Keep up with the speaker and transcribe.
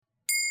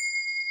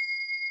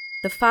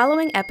The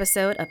following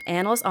episode of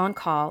Annals on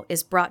Call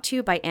is brought to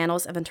you by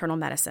Annals of Internal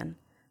Medicine.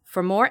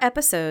 For more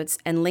episodes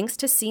and links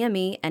to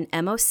CME and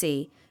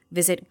MOC,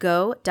 visit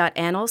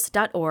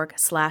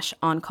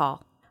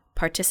go.annals.org/oncall.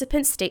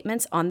 Participant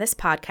statements on this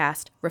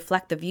podcast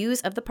reflect the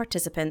views of the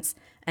participants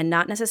and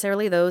not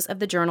necessarily those of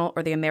the journal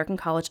or the American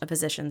College of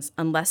Physicians,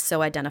 unless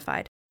so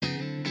identified.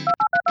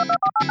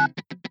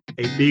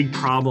 A big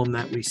problem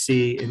that we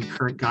see in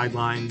current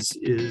guidelines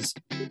is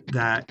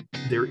that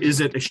there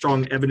isn't a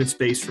strong evidence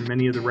base for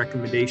many of the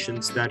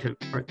recommendations that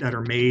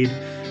are made.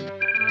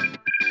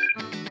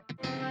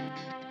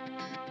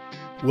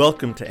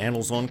 Welcome to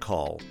Annals on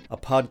Call, a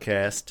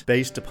podcast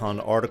based upon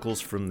articles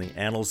from the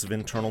Annals of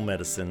Internal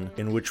Medicine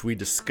in which we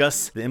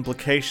discuss the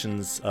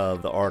implications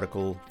of the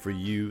article for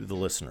you, the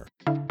listener.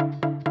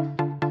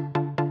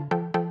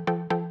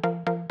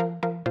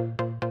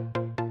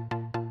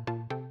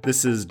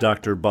 This is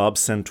Dr. Bob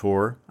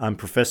Centor. I'm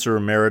Professor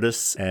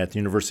Emeritus at the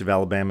University of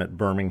Alabama at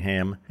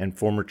Birmingham and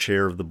former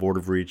chair of the Board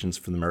of Regents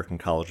for the American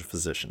College of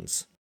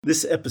Physicians.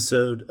 This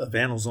episode of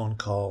Annals on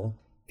Call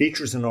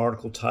features an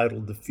article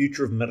titled The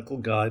Future of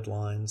Medical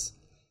Guidelines,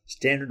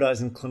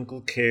 Standardizing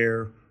Clinical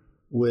Care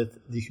with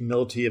the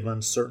Humility of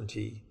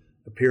Uncertainty,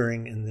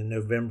 appearing in the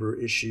November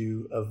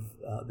issue of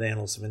the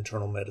Annals of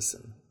Internal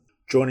Medicine.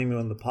 Joining me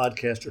on the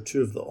podcast are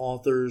two of the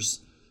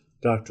authors,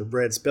 Dr.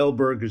 Brad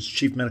Spellberg is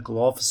Chief Medical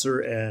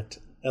Officer at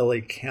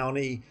LA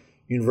County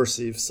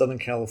University of Southern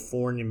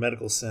California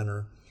Medical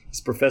Center.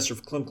 He's Professor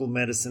of Clinical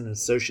Medicine and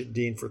Associate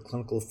Dean for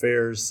Clinical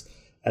Affairs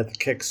at the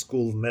Keck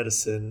School of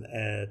Medicine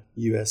at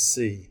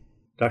USC.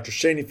 Dr.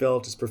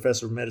 Schoenefeld is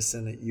Professor of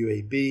Medicine at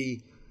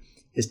UAB.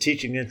 His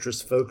teaching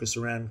interests focus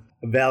around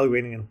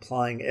evaluating and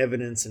applying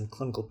evidence in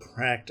clinical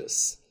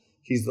practice.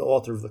 He's the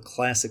author of the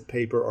classic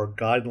paper, Are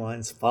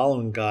Guidelines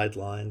Following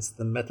Guidelines?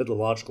 The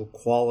Methodological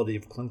Quality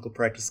of Clinical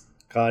Practice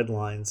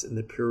Guidelines in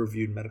the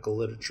Peer-Reviewed Medical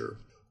Literature.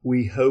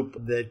 We hope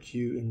that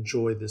you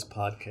enjoy this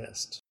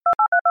podcast.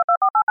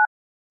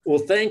 Well,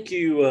 thank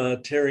you,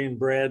 Terry and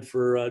Brad,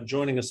 for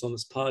joining us on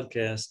this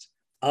podcast.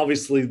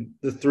 Obviously,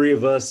 the three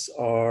of us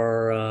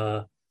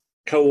are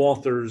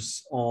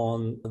co-authors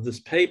on this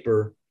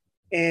paper,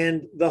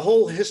 and the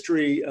whole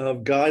history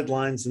of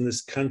guidelines in this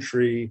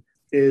country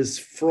is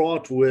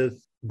fraught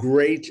with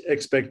great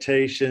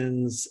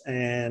expectations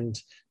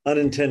and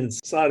unintended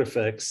side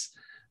effects.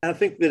 I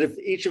think that if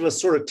each of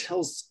us sort of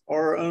tells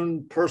our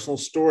own personal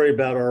story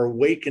about our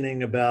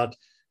awakening about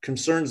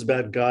concerns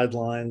about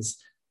guidelines,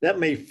 that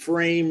may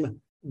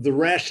frame the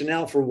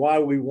rationale for why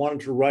we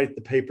wanted to write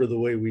the paper the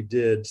way we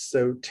did.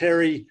 So,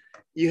 Terry,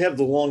 you have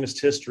the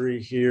longest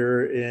history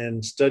here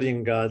in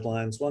studying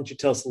guidelines. Why don't you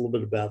tell us a little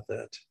bit about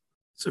that?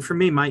 So for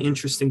me, my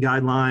interest in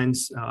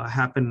guidelines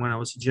happened when I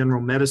was a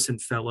general medicine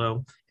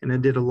fellow, and I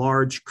did a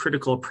large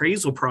critical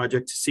appraisal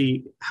project to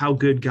see how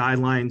good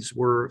guidelines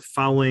were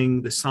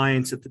following the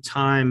science at the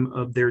time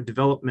of their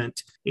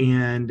development,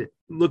 and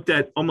looked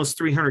at almost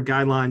 300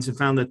 guidelines and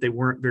found that they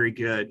weren't very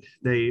good.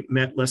 They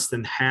met less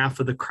than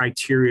half of the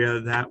criteria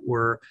that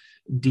were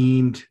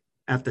deemed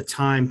at the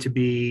time to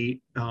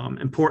be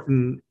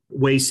important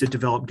ways to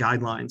develop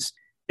guidelines.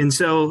 And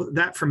so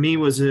that for me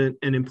was an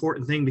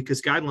important thing,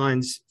 because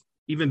guidelines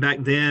even back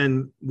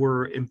then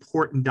were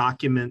important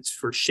documents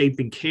for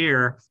shaping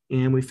care,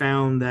 and we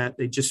found that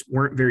they just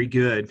weren't very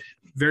good.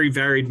 Very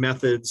varied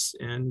methods,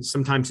 and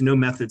sometimes no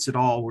methods at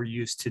all were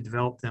used to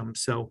develop them.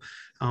 So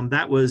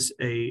that was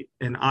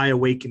an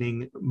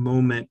eye-awakening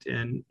moment.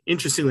 And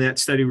interestingly, that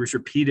study was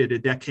repeated a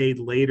decade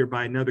later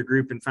by another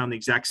group and found the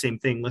exact same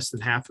thing. Less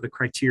than half of the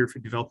criteria for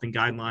developing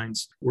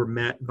guidelines were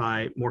met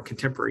by more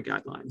contemporary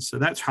guidelines. So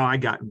that's how I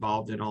got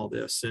involved in all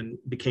this and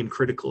became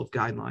critical of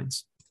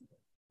guidelines.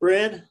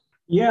 Brad?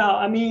 Yeah,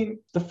 I mean,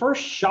 the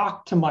first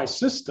shock to my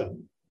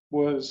system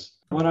was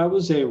when I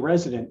was a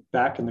resident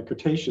back in the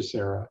Cretaceous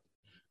era.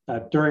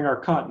 During our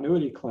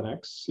continuity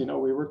clinics,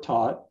 we were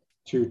taught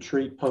to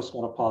treat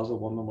postmenopausal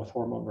women with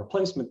hormone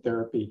replacement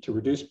therapy to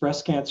reduce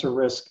breast cancer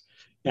risk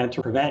and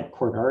to prevent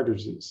coronary artery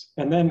disease.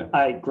 And then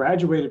I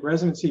graduated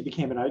residency,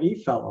 became an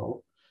ID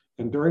fellow.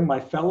 And during my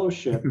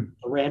fellowship,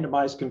 a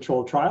randomized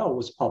controlled trial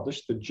was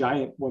published. The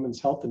giant Women's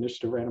Health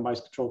Initiative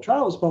randomized controlled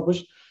trial was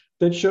published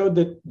that showed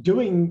that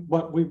doing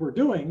what we were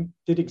doing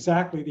did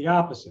exactly the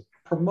opposite,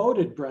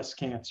 promoted breast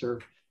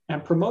cancer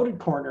and promoted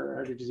coronary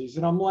artery disease.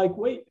 And I'm like,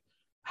 wait,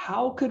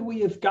 how could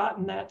we have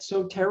gotten that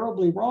so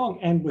terribly wrong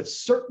and with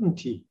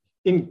certainty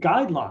in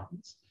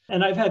guidelines?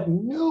 And I've had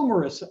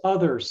numerous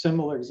other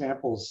similar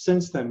examples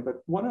since then,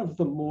 but one of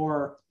the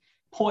more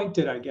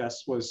pointed, I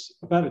guess, was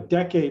about a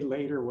decade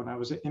later when I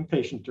was an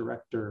inpatient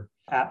director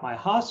at my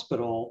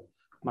hospital,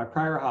 my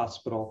prior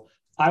hospital.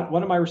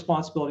 One of my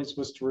responsibilities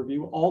was to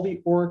review all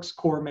the ORIX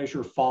core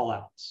measure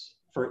fallouts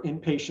for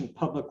inpatient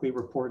publicly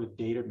reported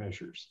data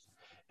measures.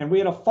 And we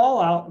had a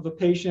fallout of a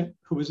patient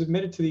who was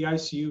admitted to the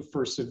ICU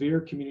for severe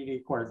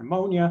community-acquired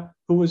pneumonia,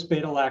 who was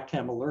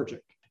beta-lactam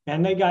allergic.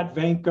 And they got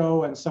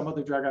Vanco and some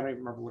other drug, I don't even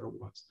remember what it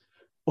was.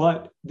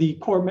 But the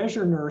core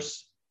measure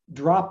nurse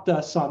dropped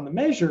us on the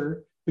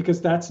measure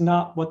because that's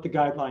not what the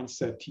guidelines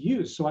said to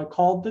use. So I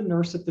called the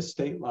nurse at the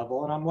state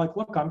level and I'm like,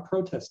 look, I'm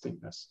protesting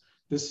this.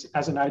 This,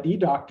 as an ID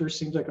doctor,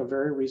 seems like a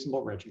very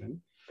reasonable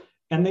regimen.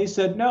 And they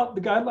said, no,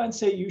 the guidelines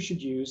say you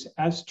should use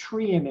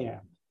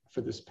aztreonam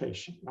for this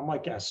patient. I'm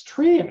like,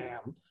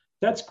 aztreonam?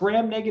 That's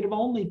gram-negative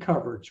only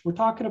coverage. We're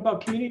talking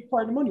about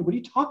community-acquired pneumonia. What are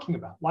you talking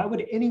about? Why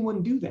would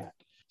anyone do that?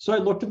 So I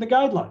looked at the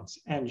guidelines,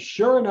 and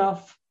sure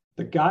enough,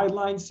 the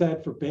guidelines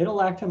said for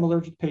beta-lactam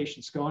allergic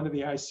patients going to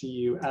the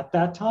ICU, at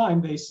that time,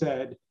 they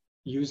said,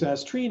 use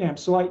aztreonam.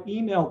 So I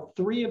emailed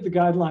 3 of the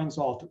guidelines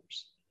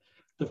authors.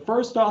 The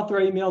first author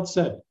I emailed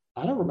said,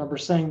 I don't remember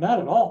saying that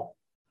at all.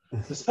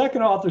 The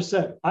second author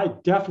said, I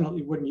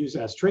definitely wouldn't use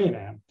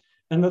aztreonam.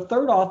 And the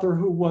third author,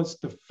 who was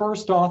the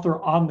first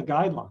author on the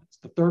guidelines,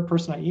 the third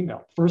person I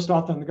emailed, first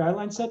author on the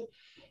guidelines, said,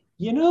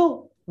 you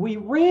know, we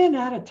ran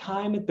out of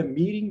time at the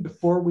meeting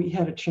before we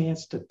had a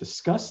chance to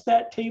discuss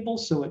that table,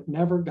 so it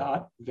never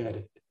got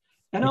vetted.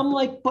 And I'm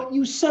like, but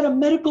you set a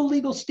medical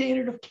legal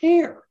standard of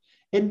care,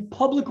 and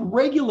public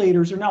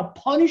regulators are now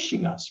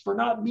punishing us for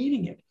not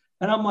meeting it.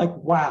 And I'm like,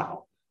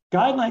 wow,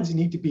 guidelines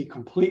need to be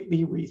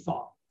completely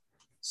rethought.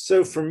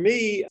 So for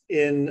me,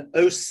 in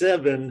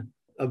 2007,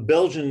 a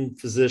Belgian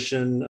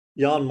physician,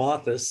 Jan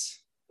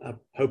Mathis, I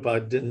hope I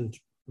didn't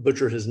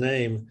butcher his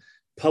name,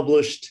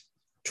 published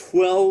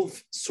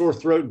 12 sore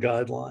throat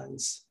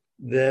guidelines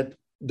that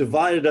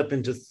divided up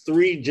into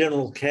 3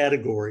 general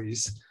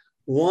categories.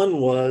 One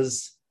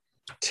was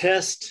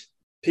test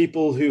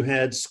people who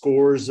had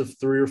scores of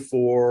 3 or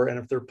 4, and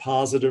if they're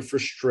positive for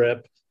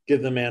strep,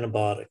 give them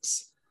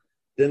antibiotics.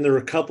 Then there were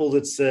a couple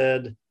that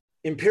said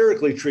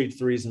empirically treat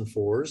 3s and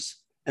 4s.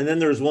 And then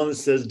there's one that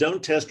says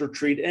don't test or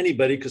treat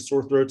anybody because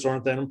sore throats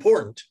aren't that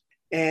important.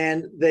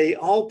 And they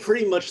all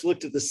pretty much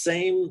looked at the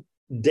same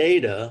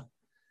data.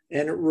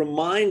 And it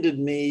reminded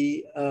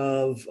me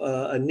of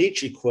a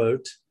Nietzsche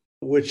quote,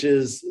 which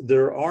is,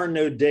 there are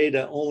no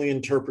data, only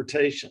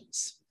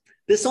interpretations.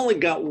 This only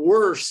got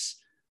worse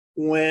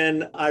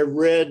when I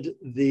read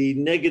the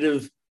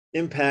negative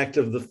impact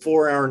of the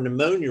 4-hour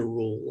pneumonia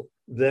rule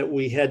that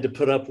we had to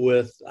put up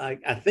with.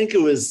 I think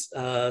it was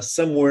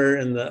somewhere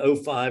in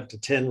the 05 to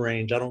 10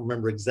 range. I don't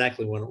remember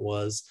exactly when it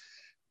was.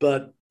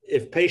 But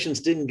if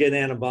patients didn't get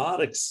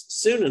antibiotics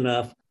soon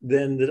enough,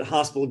 then the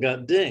hospital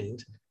got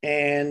dinged.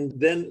 And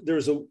then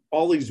there's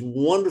all these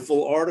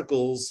wonderful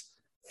articles,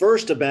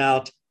 first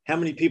about how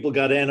many people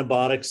got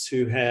antibiotics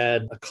who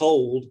had a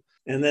cold,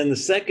 and then the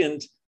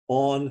second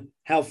on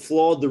how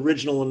flawed the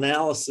original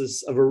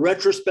analysis of a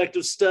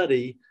retrospective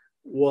study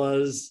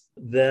was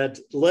that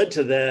led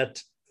to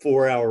that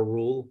 4-hour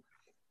rule.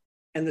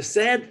 And the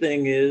sad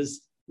thing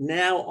is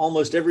now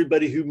almost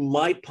everybody who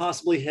might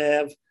possibly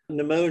have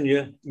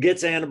pneumonia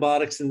gets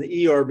antibiotics in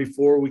the ER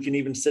before we can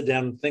even sit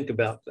down and think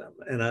about them.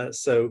 And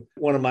so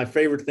one of my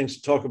favorite things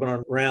to talk about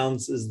on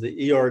rounds is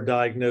the ER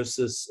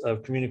diagnosis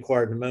of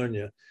community-acquired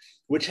pneumonia,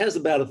 which has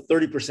about a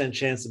 30%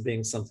 chance of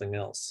being something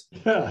else.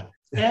 Yeah.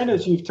 And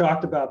as you've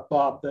talked about,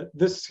 Bob, that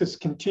this has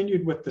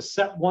continued with the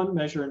SET1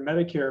 measure in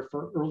Medicare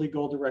for early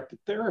goal-directed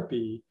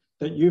therapy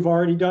that you've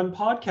already done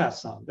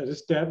podcasts on. That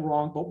is dead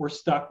wrong, but we're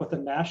stuck with a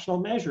national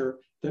measure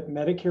that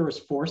Medicare is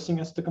forcing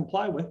us to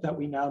comply with that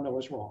we now know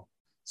is wrong.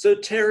 So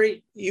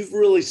Terry, you've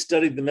really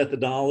studied the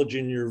methodology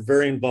and you're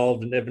very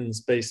involved in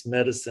evidence-based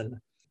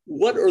medicine.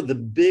 What are the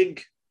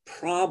big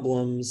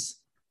problems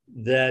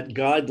that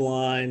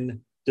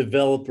guideline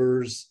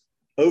developers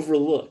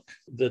overlook,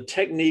 the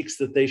techniques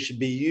that they should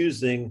be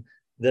using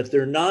that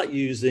they're not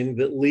using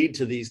that lead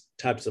to these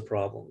types of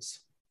problems?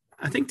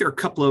 I think there are a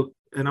couple of,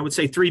 and I would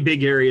say 3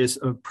 big areas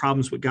of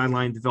problems with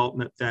guideline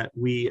development that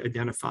we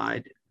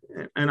identified.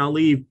 And I'll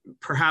leave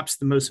perhaps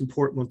the most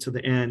important one to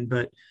the end,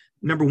 but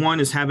number one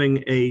is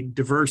having a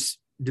diverse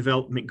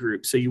development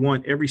group. So you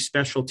want every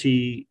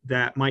specialty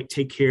that might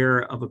take care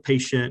of a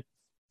patient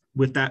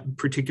with that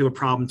particular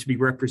problem to be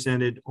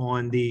represented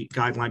on the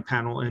guideline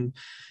panel. And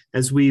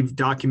as we've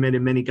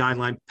documented, many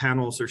guideline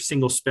panels are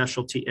single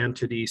specialty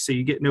entities, so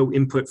you get no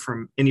input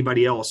from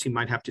anybody else who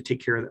might have to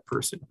take care of that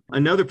person.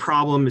 Another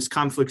problem is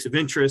conflicts of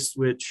interest,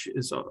 which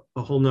is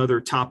a whole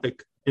nother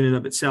topic in and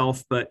of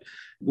itself, but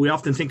we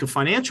often think of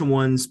financial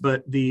ones,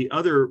 but the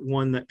other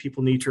one that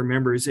people need to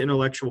remember is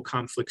intellectual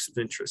conflicts of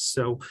interest.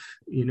 So,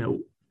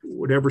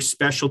 whatever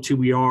specialty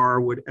we are,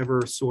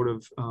 whatever sort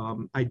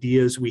of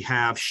ideas we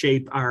have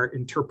shape our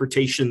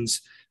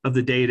interpretations of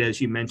the data,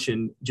 as you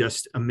mentioned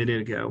just a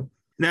minute ago.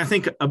 And I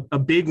think a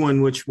big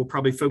one, which we'll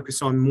probably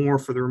focus on more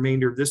for the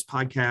remainder of this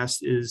podcast,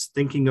 is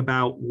thinking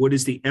about what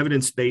is the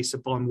evidence base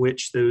upon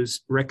which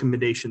those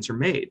recommendations are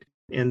made.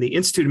 And the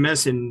Institute of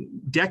Medicine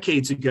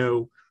decades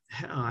ago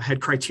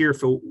had criteria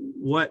for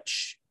what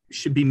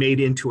should be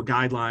made into a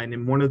guideline.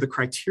 And one of the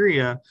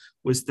criteria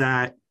was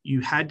that you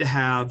had to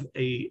have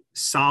a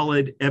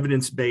solid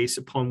evidence base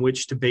upon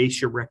which to base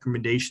your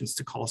recommendations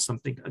to call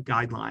something a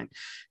guideline.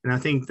 And I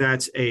think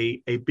that's a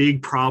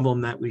big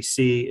problem that we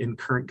see in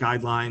current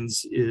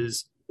guidelines,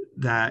 is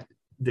that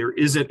there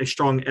isn't a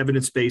strong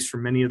evidence base for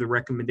many of the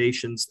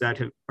recommendations that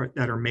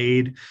are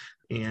made.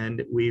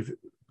 And we've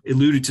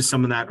alluded to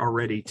some of that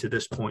already to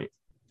this point.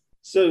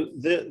 So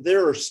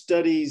there are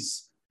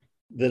studies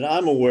that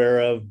I'm aware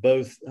of,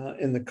 both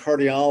in the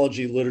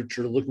cardiology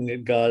literature looking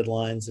at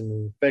guidelines and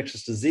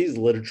infectious disease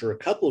literature a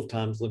couple of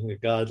times looking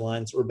at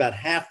guidelines, where about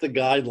half the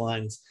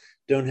guidelines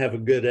don't have a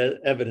good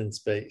evidence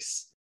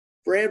base.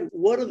 Brad,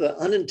 what are the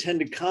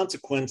unintended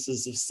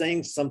consequences of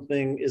saying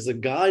something is a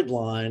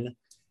guideline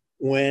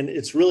when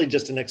it's really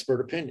just an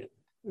expert opinion?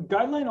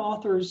 Guideline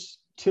authors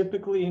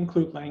typically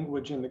include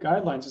language in the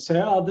guidelines and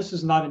say, oh, this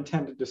is not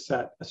intended to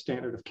set a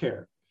standard of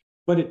care,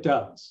 but it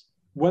does.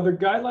 Whether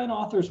guideline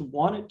authors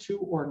want it to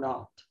or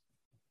not,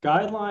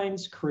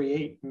 guidelines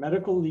create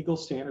medical legal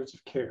standards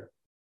of care.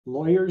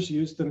 Lawyers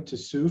use them to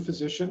sue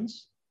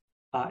physicians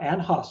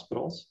and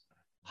hospitals.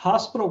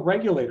 Hospital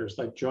regulators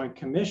like Joint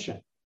Commission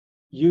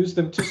use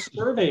them to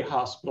survey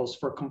hospitals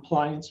for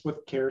compliance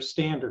with care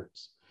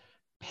standards.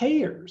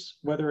 Payers,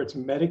 whether it's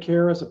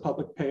Medicare as a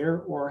public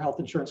payer or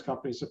health insurance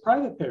companies as a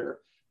private payer,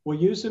 will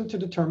use them to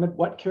determine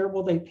what care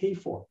will they pay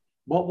for,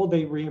 what will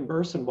they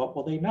reimburse, and what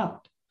will they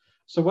not.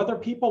 So whether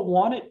people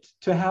want it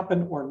to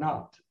happen or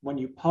not, when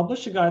you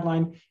publish a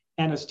guideline,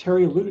 and as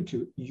Terry alluded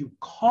to, you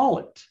call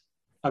it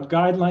a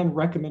guideline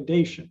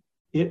recommendation,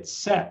 it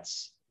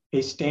sets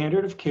a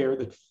standard of care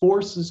that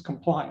forces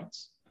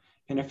compliance.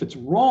 And if it's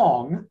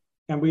wrong,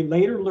 and we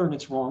later learn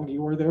it's wrong,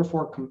 you are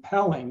therefore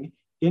compelling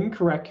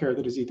incorrect care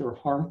that is either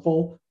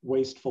harmful,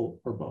 wasteful,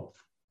 or both.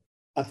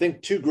 I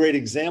think two great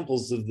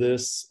examples of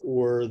this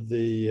were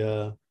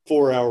the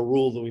 4-hour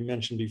rule that we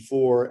mentioned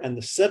before and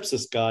the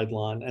sepsis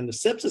guideline. And the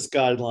sepsis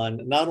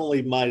guideline, not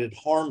only might it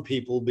harm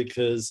people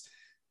because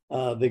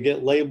they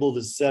get labeled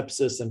as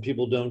sepsis and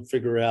people don't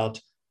figure out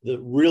the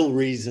real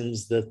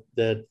reasons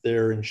that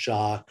they're in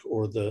shock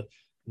or that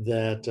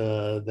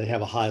they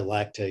have a high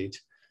lactate,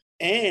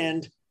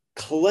 and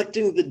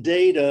collecting the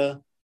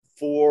data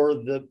for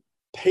the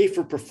pay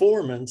for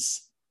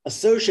performance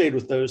associated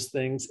with those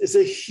things is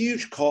a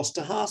huge cost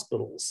to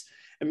hospitals.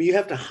 I mean, you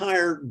have to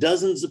hire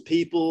dozens of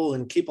people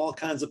and keep all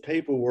kinds of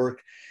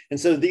paperwork. And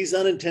so these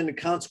unintended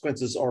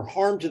consequences are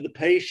harm to the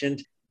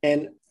patient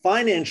and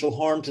financial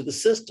harm to the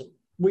system.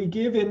 We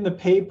give in the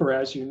paper,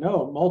 as you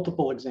know,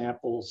 multiple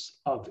examples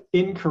of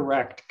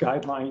incorrect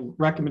guideline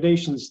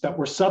recommendations that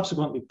were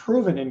subsequently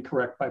proven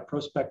incorrect by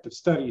prospective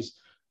studies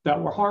that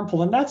were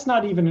harmful. And that's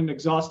not even an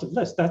exhaustive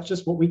list. That's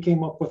just what we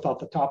came up with off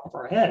the top of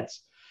our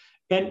heads.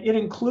 And it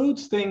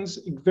includes things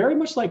very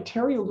much like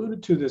Terry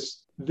alluded to,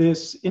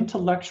 this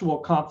intellectual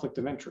conflict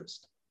of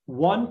interest.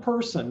 One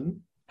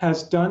person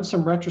has done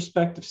some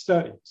retrospective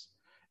studies,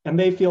 and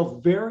they feel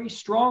very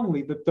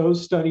strongly that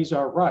those studies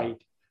are right.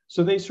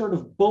 So they sort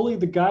of bully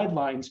the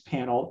guidelines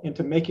panel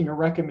into making a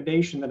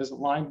recommendation that is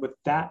aligned with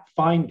that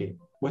finding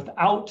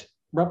without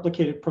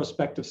replicated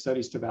prospective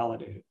studies to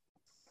validate it.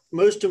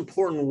 Most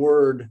important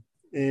word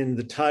in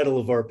the title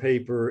of our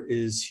paper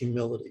is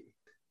humility.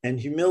 And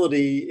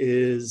humility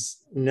is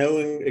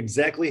knowing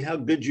exactly how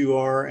good you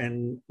are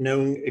and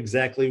knowing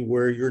exactly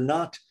where you're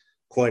not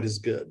quite as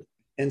good.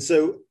 And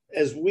so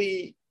as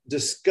we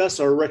discuss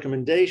our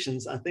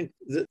recommendations, I think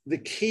the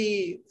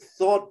key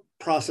thought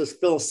process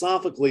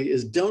philosophically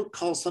is don't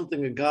call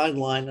something a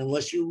guideline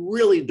unless you're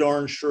really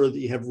darn sure that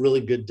you have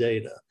really good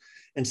data.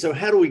 And so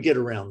how do we get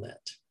around that?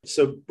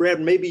 So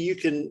Brad, maybe you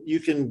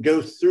can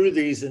go through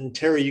these, and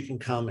Terry, you can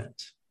comment.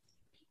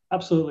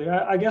 Absolutely.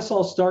 I guess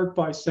I'll start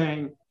by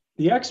saying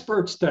the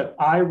experts that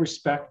I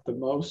respect the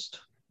most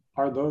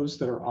are those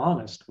that are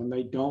honest when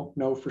they don't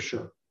know for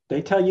sure.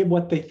 They tell you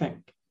what they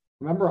think.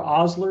 Remember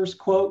Osler's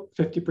quote,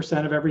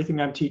 50% of everything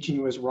I'm teaching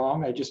you is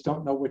wrong. I just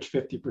don't know which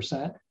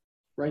 50%,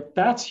 right?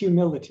 That's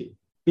humility.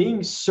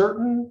 Being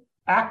certain,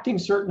 acting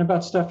certain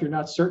about stuff you're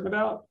not certain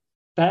about,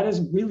 that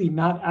is really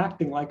not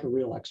acting like a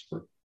real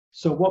expert.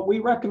 So what we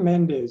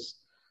recommend is,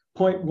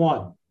 point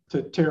one,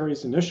 to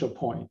Terry's initial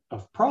point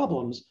of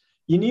problems,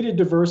 you need a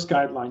diverse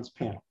guidelines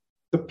panel.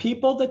 The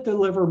people that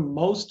deliver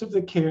most of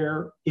the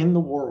care in the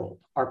world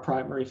are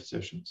primary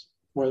physicians,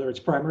 whether it's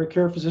primary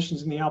care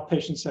physicians in the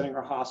outpatient setting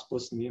or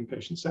hospitalists in the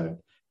inpatient setting.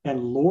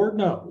 And Lord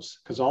knows,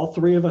 because all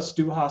three of us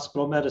do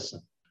hospital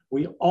medicine,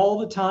 we all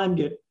the time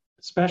get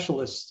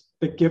specialists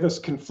that give us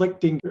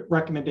conflicting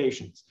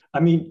recommendations.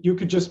 I mean, you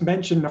could just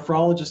mention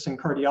nephrologists and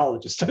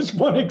cardiologists as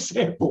one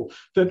example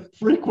that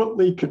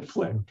frequently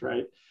conflict,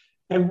 right?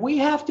 And we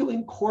have to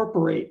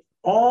incorporate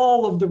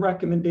all of the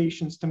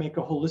recommendations to make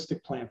a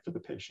holistic plan for the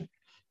patient.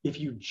 If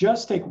you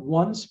just take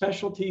one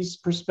specialty's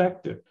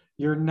perspective,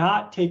 you're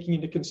not taking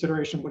into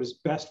consideration what is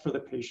best for the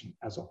patient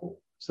as a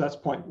whole. So that's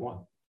point one.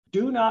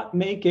 Do not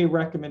make a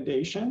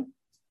recommendation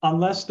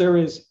unless there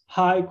is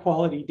high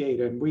quality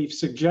data. And we've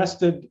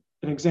suggested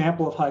an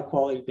example of high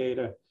quality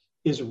data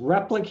is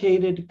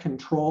replicated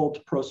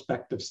controlled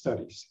prospective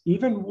studies.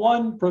 Even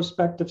one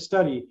prospective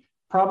study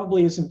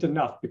probably isn't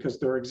enough because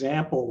there are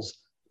examples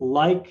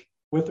like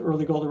with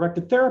early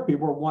goal-directed therapy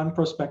where one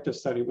prospective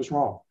study was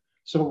wrong.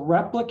 So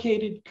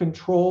replicated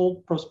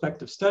controlled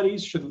prospective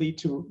studies should lead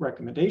to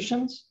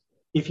recommendations.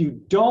 If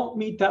you don't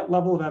meet that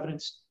level of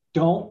evidence,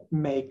 don't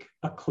make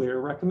a clear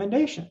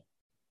recommendation.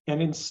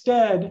 And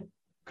instead,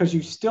 because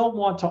you still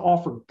want to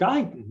offer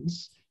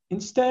guidance,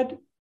 instead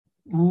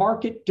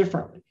mark it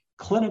differently: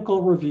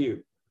 clinical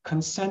review,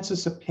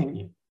 consensus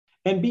opinion,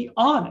 and be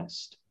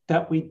honest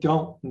that we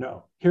don't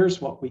know.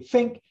 Here's what we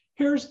think.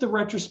 Here's the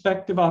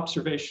retrospective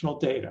observational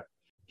data.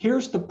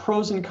 Here's the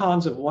pros and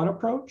cons of one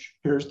approach.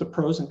 Here's the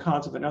pros and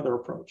cons of another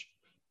approach.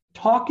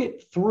 Talk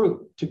it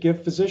through to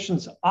give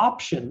physicians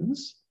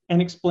options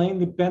and explain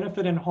the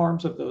benefit and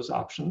harms of those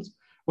options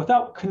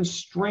without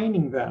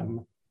constraining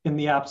them in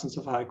the absence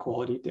of high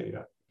quality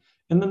data.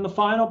 And then the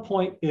final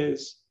point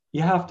is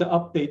you have to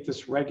update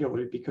this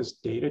regularly because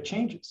data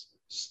changes,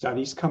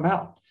 studies come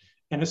out.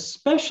 And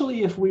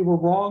especially if we were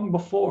wrong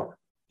before,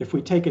 if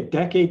we take a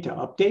decade to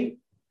update,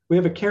 we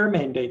have a care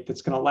mandate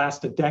that's going to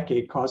last a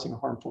decade, causing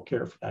harmful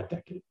care for that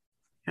decade.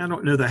 I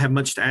don't know that I have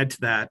much to add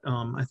to that.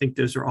 I think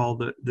those are all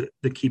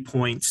the key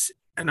points.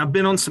 And I've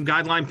been on some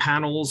guideline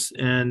panels,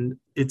 and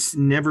it's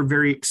never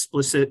very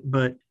explicit,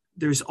 but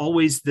there's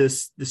always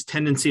this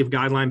tendency of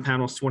guideline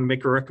panels to want to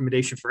make a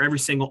recommendation for every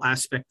single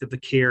aspect of the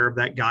care of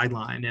that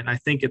guideline. And I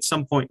think at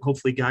some point,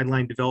 hopefully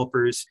guideline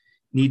developers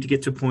need to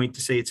get to a point to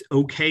say it's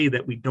okay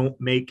that we don't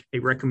make a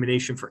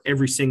recommendation for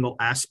every single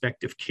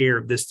aspect of care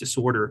of this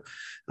disorder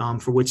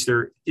for which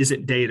there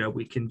isn't data.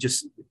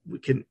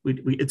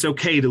 It's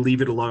okay to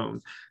leave it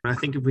alone. And I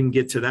think if we can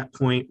get to that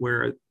point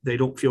where they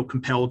don't feel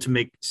compelled to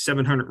make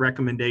 700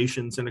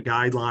 recommendations in a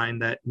guideline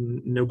that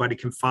nobody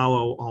can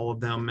follow all of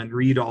them and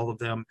read all of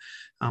them,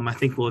 I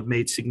think we'll have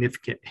made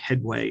significant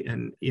headway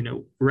and,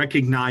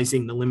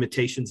 recognizing the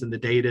limitations in the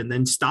data and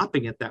then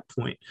stopping at that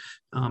point.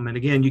 And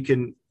again, you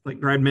can, like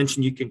Brad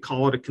mentioned, you can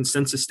call it a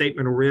consensus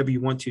statement or whatever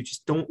you want to.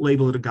 Just don't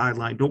label it a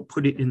guideline. Don't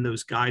put it in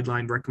those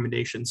guideline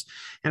recommendations.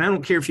 And I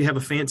don't care if you have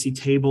a fancy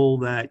table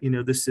that,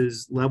 this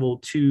is level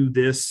 2,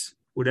 this,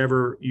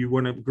 whatever you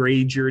want to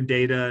grade your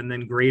data and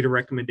then grade a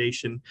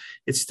recommendation.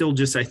 It still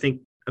just, I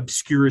think,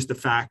 obscures the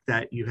fact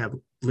that you have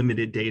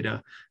limited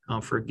data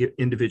for an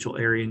individual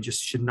area and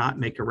just should not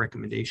make a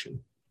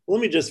recommendation.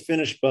 Let me just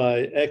finish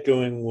by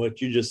echoing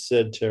what you just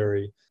said,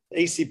 Terry.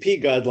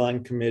 ACP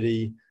Guideline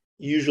Committee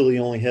usually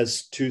only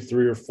has 2,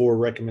 3, or 4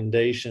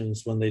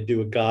 recommendations when they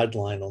do a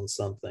guideline on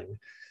something.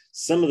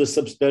 Some of the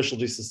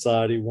subspecialty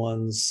society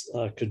ones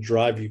could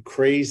drive you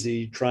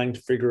crazy trying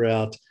to figure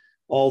out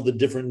all the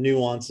different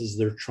nuances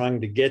they're trying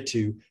to get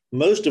to,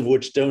 most of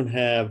which don't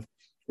have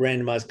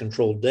randomized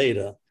controlled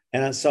data.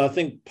 And so I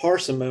think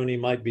parsimony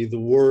might be the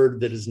word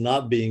that is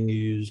not being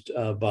used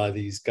by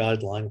these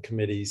guideline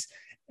committees.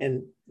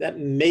 And that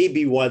may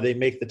be why they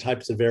make the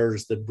types of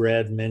errors that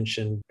Brad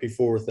mentioned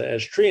before with the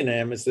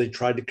aztreonam, is they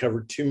tried to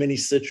cover too many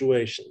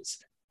situations.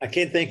 I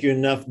can't thank you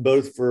enough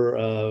both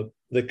for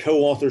the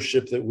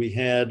co-authorship that we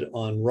had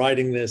on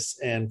writing this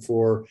and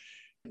for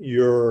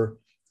your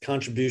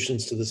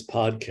contributions to this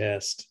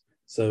podcast.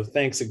 So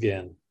thanks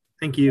again.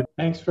 Thank you.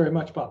 Thanks very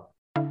much, Bob.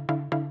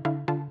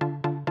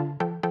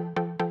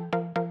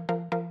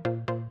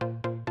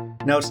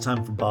 Now it's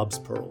time for Bob's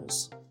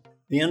Pearls.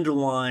 The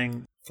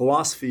underlying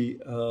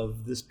philosophy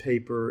of this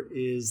paper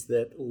is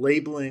that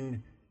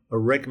labeling a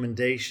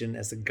recommendation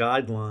as a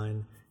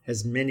guideline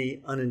has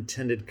many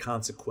unintended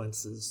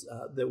consequences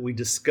that we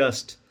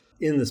discussed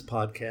in this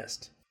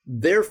podcast.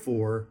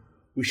 Therefore,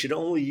 we should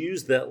only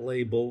use that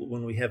label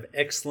when we have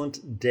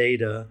excellent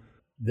data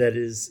that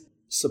is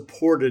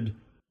supported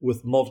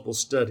with multiple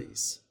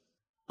studies.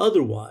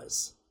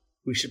 Otherwise,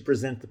 we should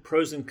present the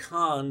pros and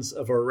cons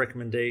of our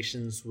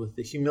recommendations with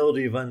the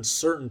humility of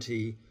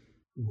uncertainty,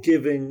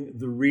 giving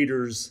the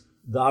readers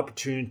the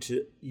opportunity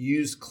to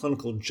use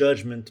clinical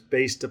judgment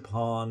based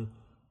upon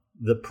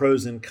the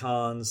pros and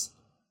cons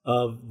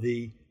of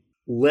the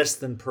less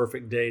than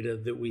perfect data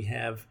that we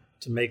have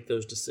to make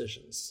those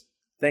decisions.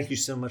 Thank you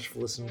so much for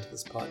listening to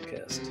this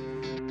podcast.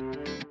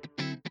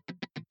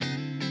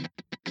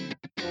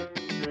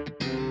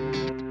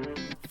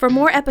 For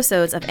more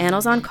episodes of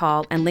Annals on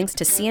Call and links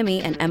to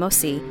CME and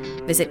MOC,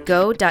 visit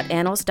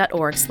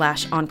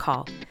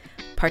go.annals.org/oncall.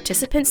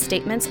 Participant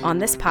statements on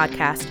this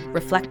podcast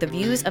reflect the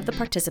views of the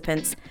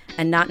participants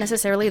and not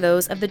necessarily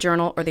those of the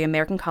journal or the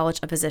American College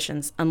of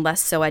Physicians,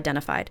 unless so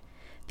identified.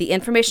 The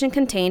information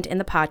contained in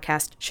the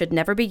podcast should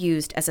never be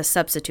used as a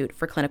substitute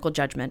for clinical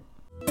judgment.